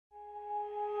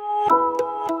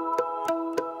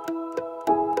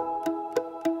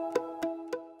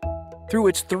Through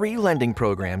its 3 lending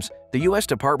programs, the U.S.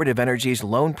 Department of Energy's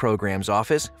Loan Programs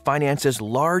Office finances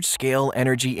large-scale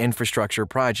energy infrastructure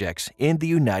projects in the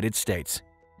United States.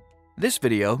 This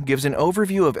video gives an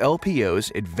overview of LPO's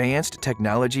Advanced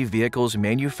Technology Vehicles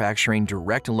Manufacturing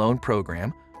Direct Loan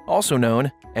Program, also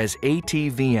known as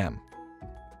ATVM.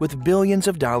 With billions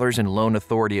of dollars in loan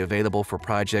authority available for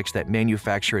projects that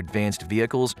manufacture advanced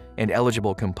vehicles and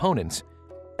eligible components,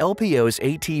 LPO's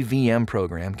ATVM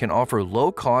program can offer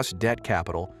low-cost debt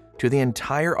capital to the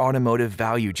entire automotive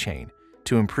value chain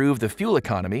to improve the fuel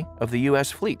economy of the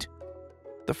U.S. fleet.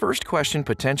 The first question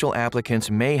potential applicants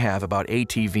may have about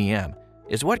ATVM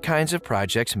is what kinds of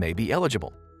projects may be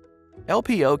eligible.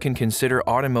 LPO can consider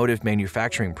automotive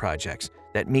manufacturing projects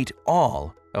that meet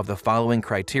all of the following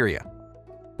criteria.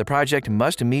 The project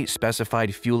must meet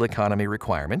specified fuel economy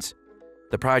requirements.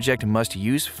 The project must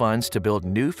use funds to build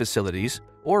new facilities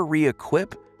or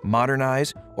re-equip,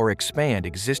 modernize, or expand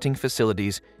existing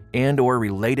facilities and/or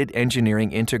related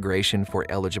engineering integration for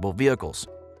eligible vehicles.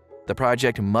 The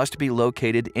project must be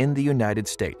located in the United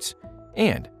States,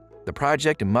 and the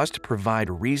project must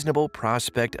provide reasonable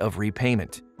prospect of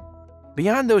repayment.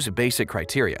 Beyond those basic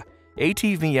criteria,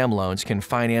 ATVM loans can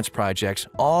finance projects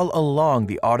all along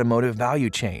the automotive value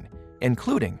chain,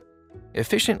 including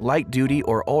efficient light-duty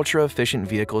or ultra-efficient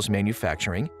vehicles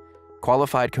manufacturing,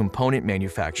 qualified component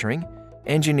manufacturing,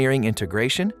 engineering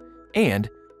integration, and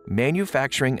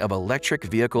manufacturing of electric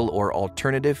vehicle or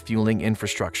alternative fueling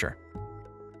infrastructure.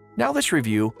 Now let's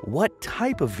review what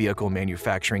type of vehicle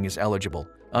manufacturing is eligible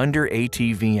under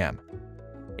ATVM.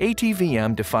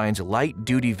 ATVM defines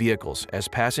light-duty vehicles as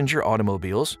passenger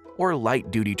automobiles or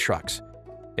light-duty trucks.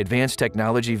 Advanced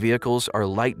technology vehicles are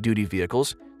light-duty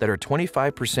vehicles that are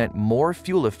 25% more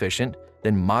fuel efficient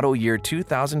than model year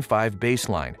 2005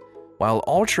 baseline, while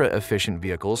ultra-efficient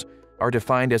vehicles are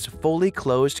defined as fully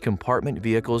closed compartment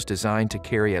vehicles designed to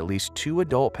carry at least 2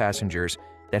 adult passengers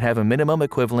that have a minimum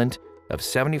equivalent of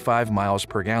 75 miles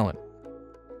per gallon.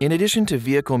 In addition to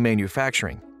vehicle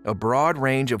manufacturing, a broad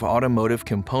range of automotive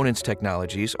components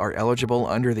technologies are eligible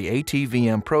under the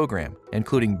ATVM program,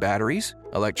 including batteries,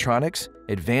 electronics,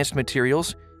 advanced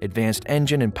materials, advanced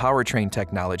engine and powertrain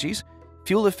technologies,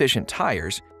 fuel-efficient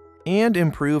tires, and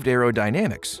improved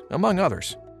aerodynamics, among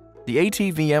others. The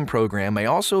ATVM program may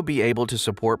also be able to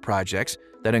support projects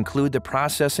that include the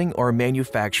processing or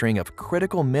manufacturing of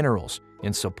critical minerals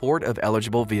in support of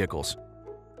eligible vehicles.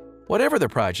 Whatever the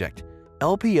project,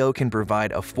 LPO can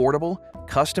provide affordable,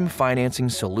 custom financing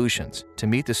solutions to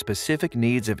meet the specific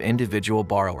needs of individual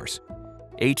borrowers.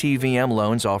 ATVM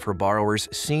loans offer borrowers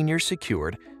senior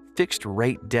secured,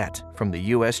 fixed-rate debt from the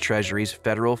U.S. Treasury's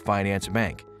Federal Finance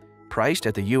Bank, priced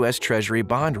at the U.S. Treasury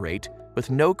bond rate with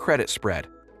no credit spread.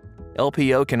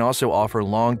 LPO can also offer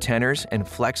long tenors and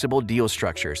flexible deal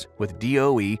structures, with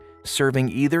DOE serving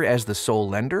either as the sole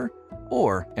lender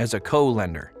or as a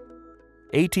co-lender.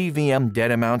 ATVM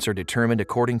debt amounts are determined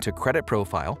according to credit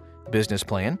profile, business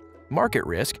plan, market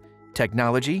risk,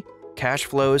 technology, cash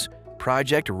flows,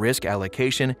 project risk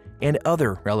allocation, and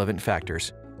other relevant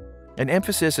factors. An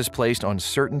emphasis is placed on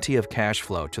certainty of cash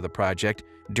flow to the project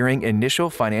during initial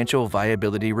financial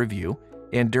viability review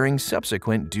and during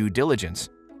subsequent due diligence.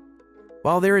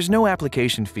 While there is no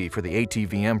application fee for the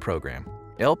ATVM program,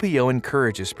 LPO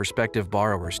encourages prospective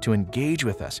borrowers to engage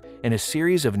with us in a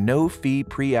series of no-fee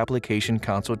pre-application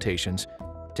consultations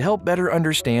to help better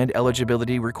understand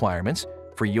eligibility requirements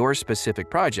for your specific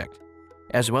project,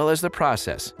 as well as the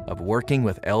process of working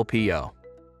with LPO.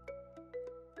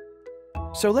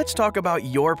 So let's talk about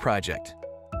your project.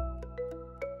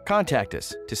 Contact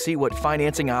us to see what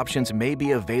financing options may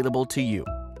be available to you.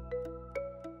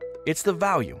 It's the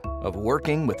value of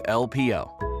working with LPO.